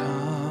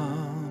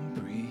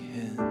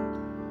comprehend,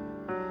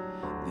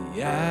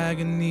 the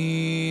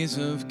agonies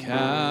of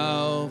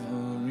Calvary.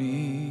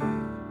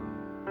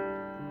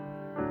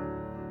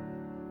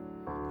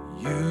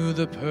 You,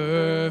 the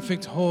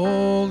perfect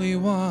Holy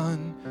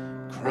One,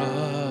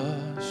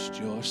 crushed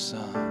your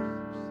Son,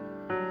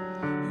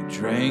 who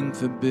drank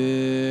the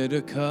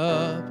bitter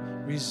cup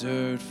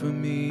reserved for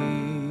me.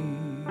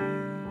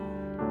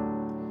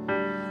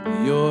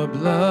 Your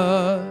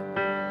blood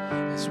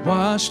has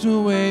washed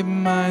away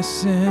my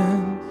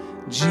sin.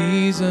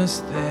 Jesus,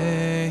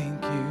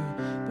 thank you.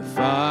 The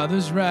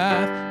Father's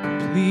wrath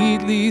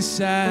completely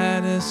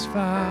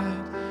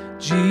satisfied.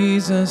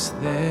 Jesus,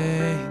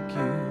 thank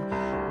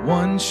you.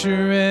 Once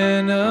your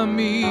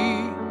enemy,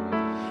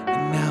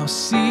 and now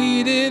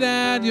seated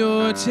at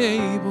your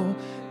table.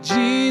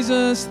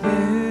 Jesus,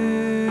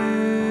 thank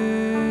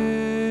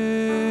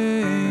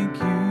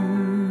you.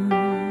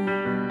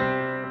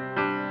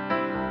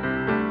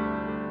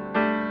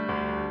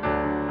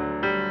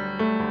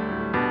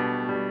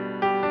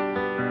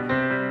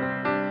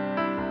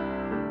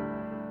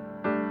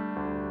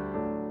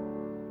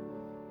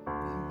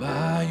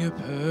 By your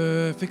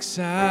perfect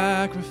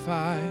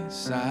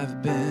sacrifice,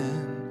 I've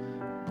been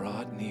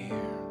brought near.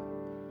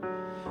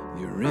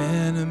 Your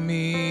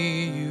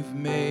enemy, you've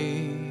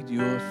made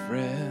your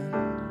friend.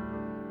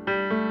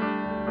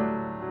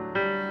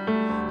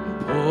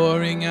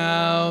 Pouring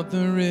out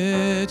the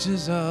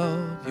riches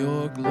of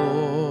your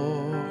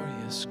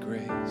glorious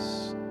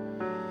grace.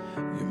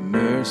 Your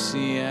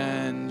mercy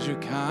and your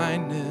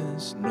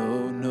kindness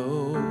know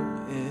no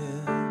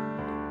end.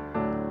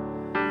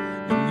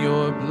 And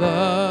your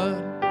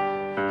blood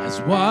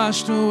has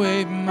washed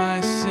away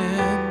my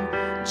sin.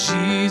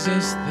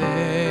 Jesus,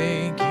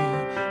 thank you.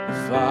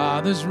 The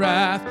Father's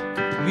wrath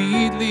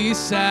completely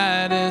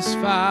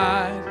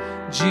satisfied.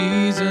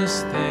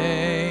 Jesus,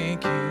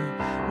 thank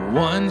you.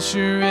 Once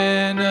your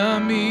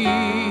enemy,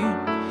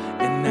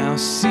 and now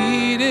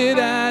seated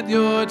at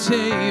your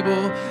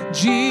table.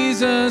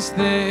 Jesus,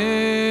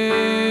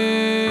 thank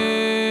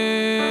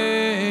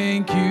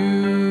you.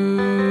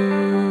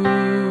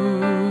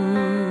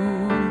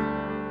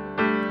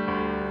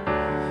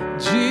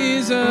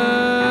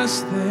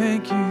 Jesus,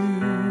 thank you.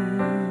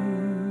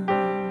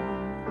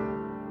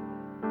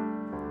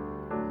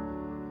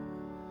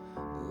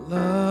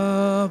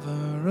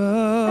 Lover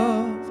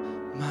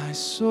of my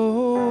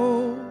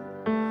soul,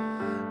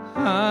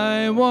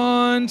 I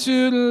want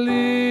to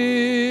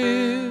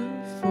live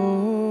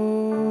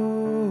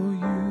for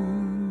you.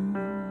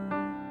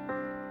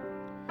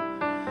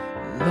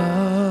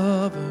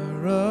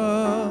 Lover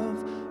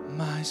of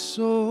my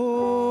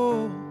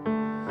soul,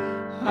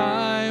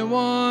 I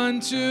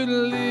want to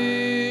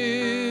live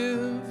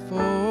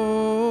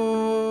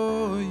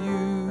for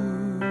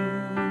you.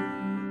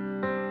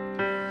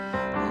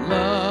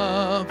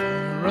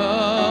 Lover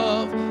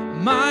of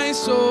my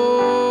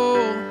soul,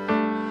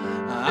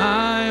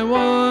 I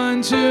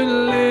want to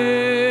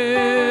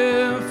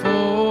live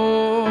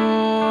for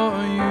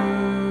you.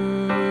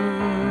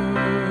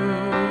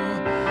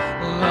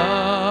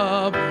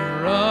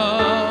 Lover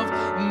of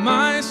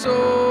my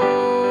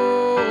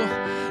soul,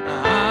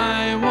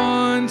 I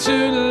want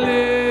to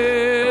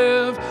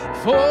live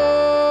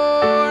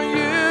for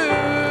you.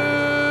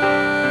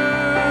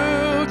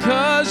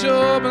 'Cause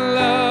your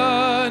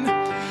blood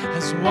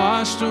has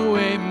washed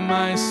away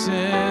my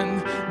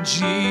sin.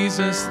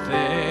 Jesus,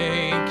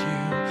 thank you.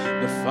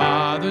 The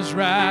Father's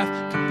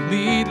wrath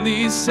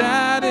completely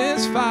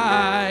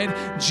satisfied.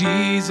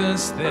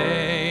 Jesus,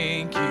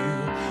 thank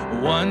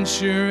you.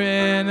 Once your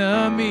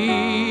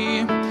enemy,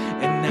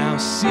 and now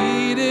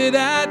seated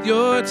at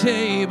your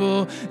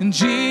table.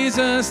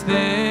 Jesus,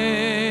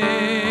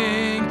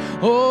 thank.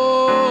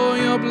 Oh,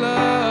 your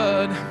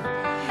blood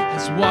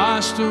has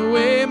washed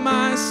away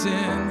my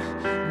sin.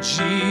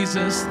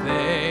 Jesus,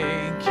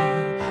 thank you.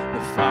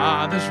 The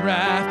Father's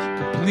wrath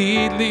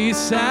completely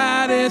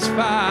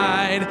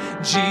satisfied.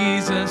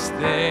 Jesus,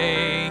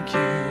 thank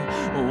you.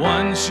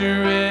 Once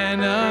your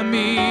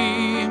enemy,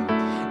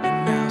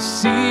 and now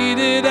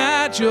seated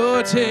at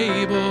your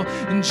table.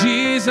 And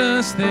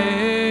Jesus, thank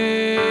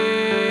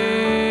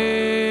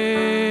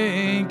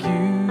you.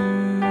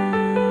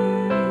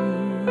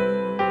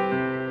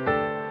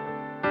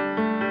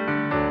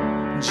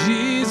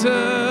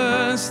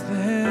 Jesus,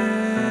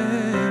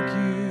 thank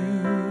you.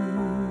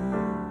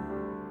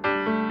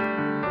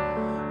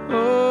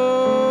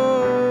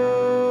 Oh,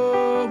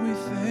 we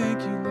thank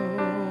you, Lord.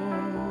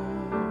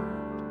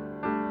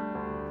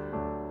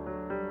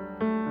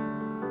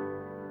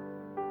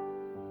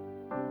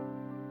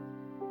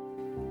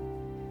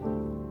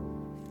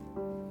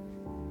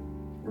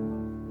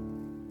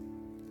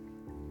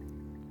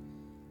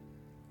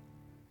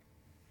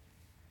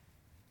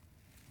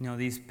 You know,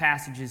 these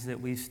passages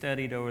that we've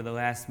studied over the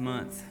last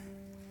month,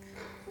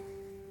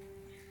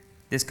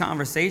 this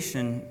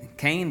conversation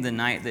came the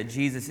night that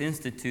Jesus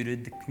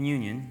instituted the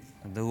communion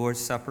of the Lord's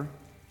Supper.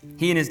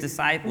 He and his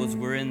disciples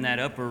were in that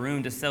upper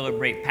room to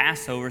celebrate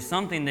Passover,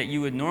 something that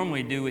you would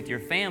normally do with your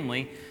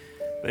family,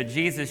 but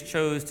Jesus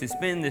chose to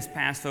spend this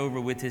Passover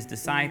with his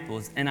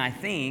disciples, and I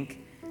think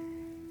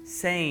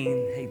saying,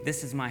 hey,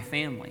 this is my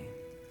family.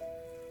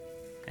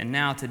 And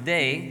now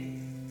today,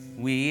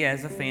 we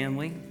as a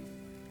family,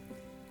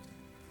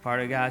 part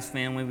of God's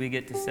family, we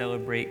get to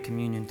celebrate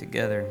communion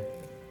together.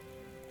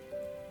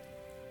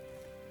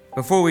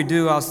 Before we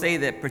do, I'll say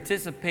that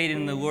participating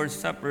in the Lord's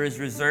Supper is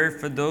reserved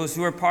for those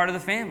who are part of the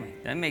family.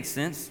 That makes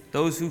sense.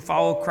 Those who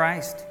follow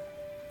Christ.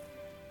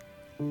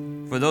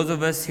 For those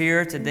of us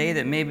here today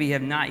that maybe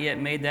have not yet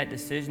made that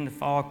decision to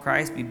follow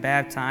Christ, be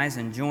baptized,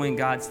 and join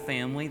God's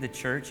family, the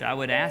church, I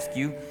would ask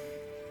you,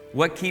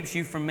 what keeps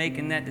you from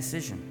making that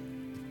decision?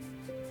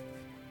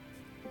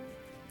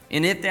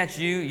 And if that's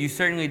you, you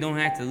certainly don't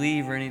have to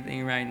leave or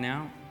anything right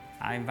now.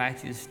 I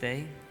invite you to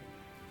stay.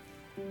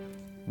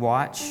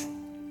 Watch.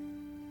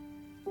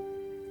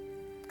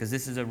 Because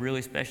this is a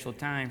really special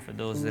time for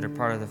those that are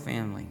part of the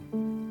family.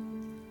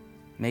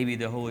 Maybe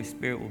the Holy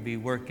Spirit will be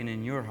working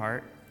in your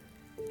heart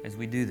as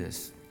we do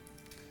this.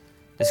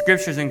 The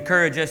scriptures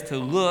encourage us to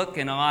look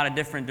in a lot of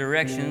different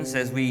directions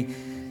as we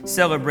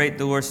celebrate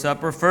the Lord's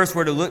Supper. First,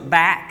 we're to look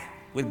back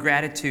with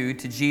gratitude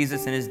to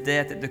Jesus and his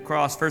death at the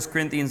cross. 1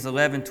 Corinthians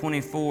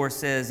 11:24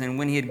 says, and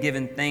when he had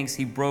given thanks,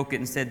 he broke it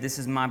and said, this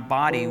is my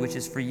body, which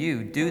is for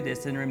you. Do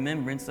this in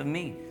remembrance of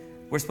me.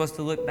 We're supposed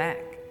to look back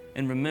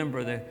and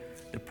remember the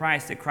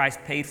price that Christ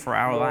paid for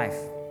our life.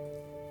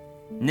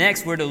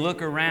 Next, we're to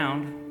look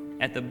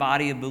around at the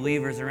body of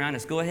believers around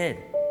us. Go ahead.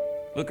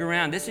 Look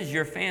around. This is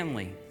your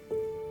family.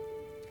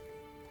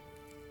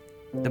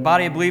 The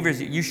body of believers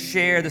that you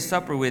share the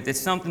supper with, it's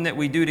something that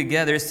we do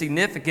together. It's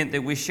significant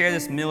that we share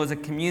this meal as a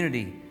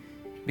community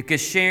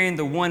because sharing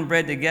the one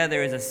bread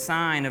together is a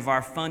sign of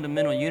our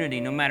fundamental unity.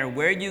 No matter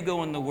where you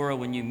go in the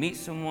world, when you meet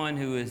someone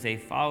who is a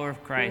follower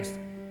of Christ,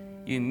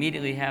 you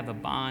immediately have a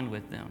bond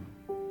with them.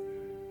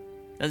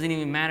 Doesn't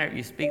even matter if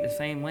you speak the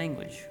same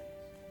language.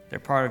 They're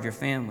part of your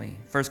family.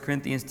 1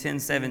 Corinthians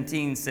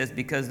 10:17 says,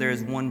 because there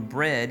is one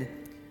bread,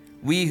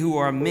 we who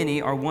are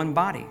many are one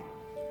body,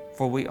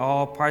 for we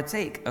all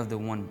partake of the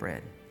one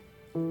bread.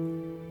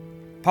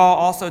 Paul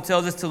also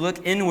tells us to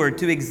look inward,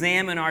 to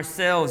examine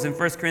ourselves. In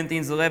 1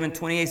 Corinthians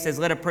 11:28 says,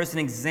 let a person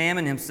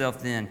examine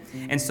himself then,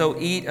 and so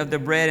eat of the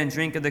bread and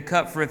drink of the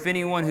cup. For if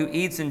anyone who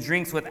eats and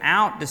drinks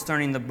without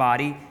discerning the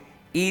body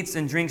eats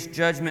and drinks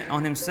judgment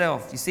on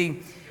himself. You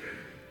see,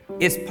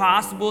 it's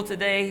possible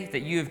today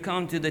that you have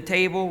come to the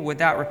table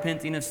without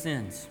repenting of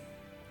sins,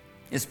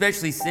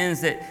 especially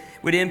sins that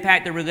would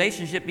impact the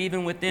relationship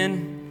even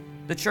within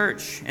the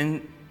church.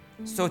 And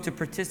so to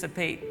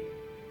participate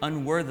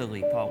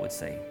unworthily, Paul would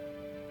say.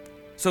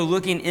 So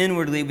looking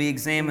inwardly, we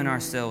examine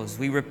ourselves.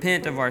 We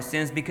repent of our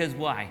sins because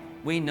why?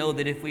 We know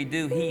that if we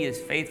do, He is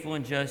faithful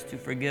and just to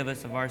forgive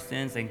us of our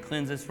sins and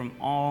cleanse us from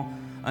all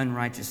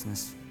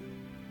unrighteousness.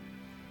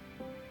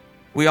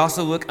 We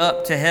also look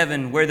up to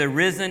heaven where the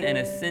risen and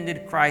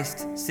ascended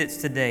Christ sits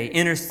today,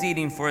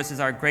 interceding for us as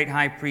our great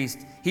high priest.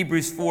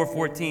 Hebrews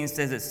 4:14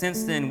 says that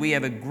since then we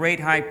have a great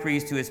high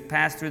priest who has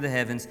passed through the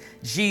heavens,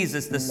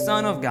 Jesus, the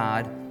Son of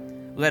God.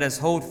 Let us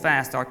hold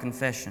fast our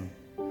confession.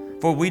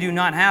 For we do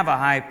not have a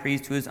high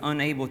priest who is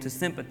unable to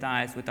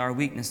sympathize with our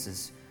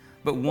weaknesses,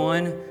 but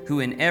one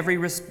who in every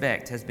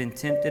respect has been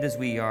tempted as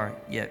we are,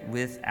 yet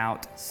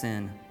without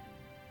sin.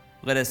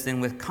 Let us then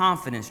with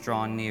confidence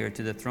draw near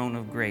to the throne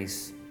of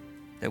grace,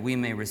 that we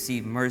may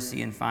receive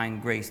mercy and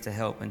find grace to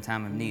help in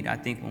time of need. I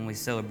think when we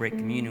celebrate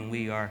communion,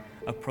 we are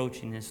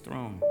approaching His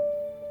throne.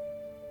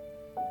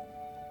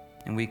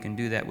 And we can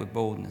do that with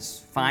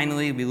boldness.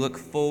 Finally, we look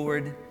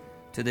forward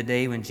to the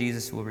day when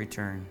Jesus will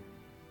return.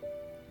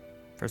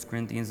 1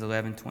 Corinthians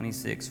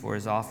 11:26, for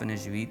as often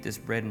as you eat this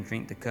bread and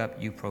drink the cup,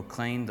 you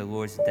proclaim the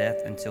Lord's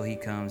death until He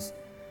comes.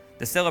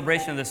 The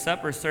celebration of the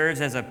supper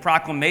serves as a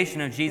proclamation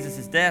of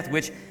Jesus' death,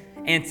 which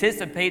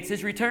anticipates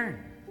His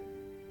return.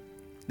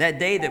 That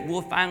day that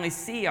we'll finally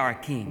see our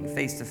King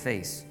face to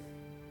face.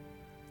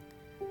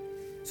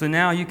 So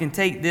now you can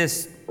take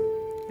this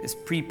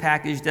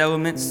prepackaged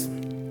elements.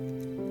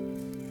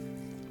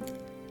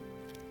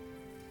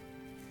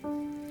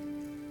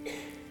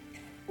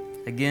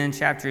 Again,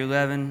 chapter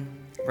 11,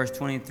 verse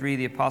 23,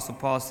 the Apostle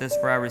Paul says,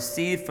 for I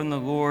received from the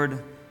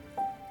Lord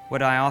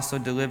what I also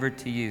delivered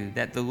to you,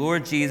 that the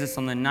Lord Jesus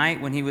on the night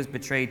when He was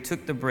betrayed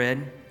took the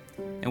bread,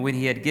 and when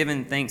He had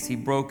given thanks, He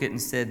broke it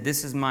and said,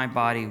 this is my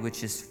body,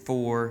 which is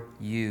for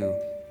you.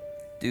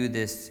 Do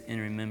this in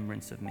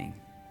remembrance of me.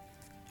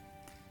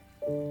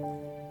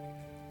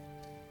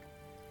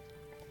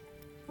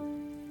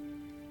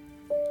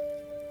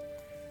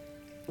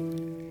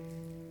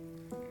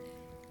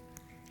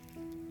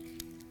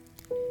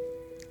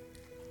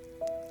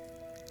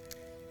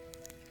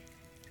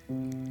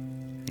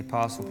 The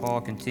Apostle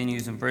Paul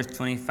continues in verse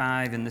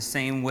 25, in the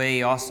same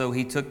way also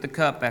He took the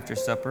cup after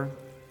supper,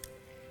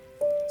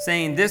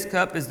 saying, this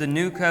cup is the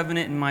new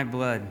covenant in my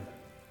blood.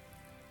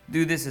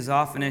 Do this as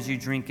often as you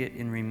drink it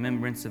in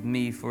remembrance of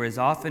me. For as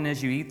often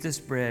as you eat this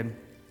bread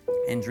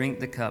and drink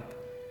the cup,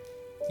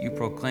 you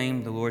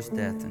proclaim the Lord's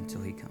death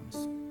until He comes.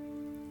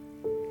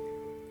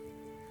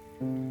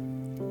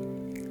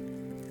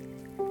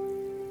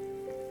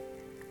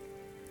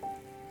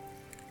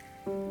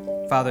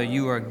 Father,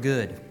 you are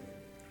good.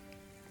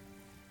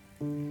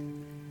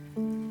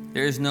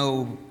 There is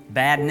no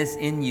badness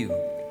in you.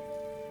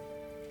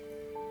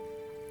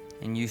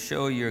 And you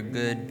show you're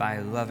good by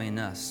loving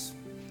us.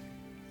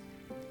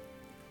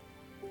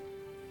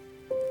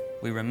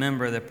 We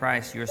remember the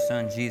price your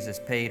Son Jesus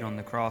paid on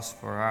the cross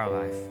for our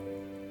life.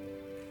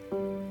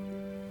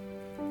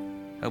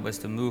 Help us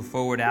to move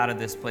forward out of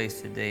this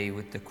place today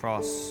with the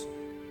cross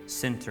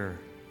center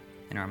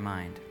in our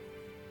mind.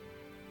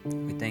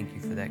 We thank you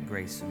for that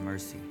grace and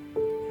mercy.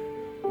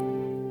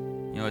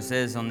 You know, it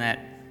says on that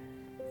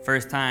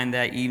first time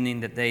that evening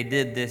that they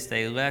did this,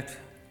 they left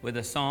with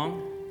a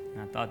song.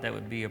 And I thought that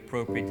would be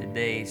appropriate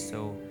today,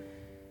 so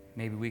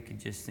maybe we could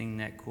just sing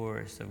that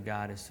chorus of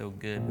God is so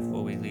good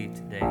before we leave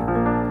today.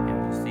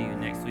 And we'll see you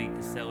next week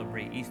to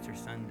celebrate Easter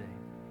Sunday.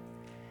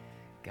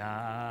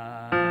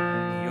 God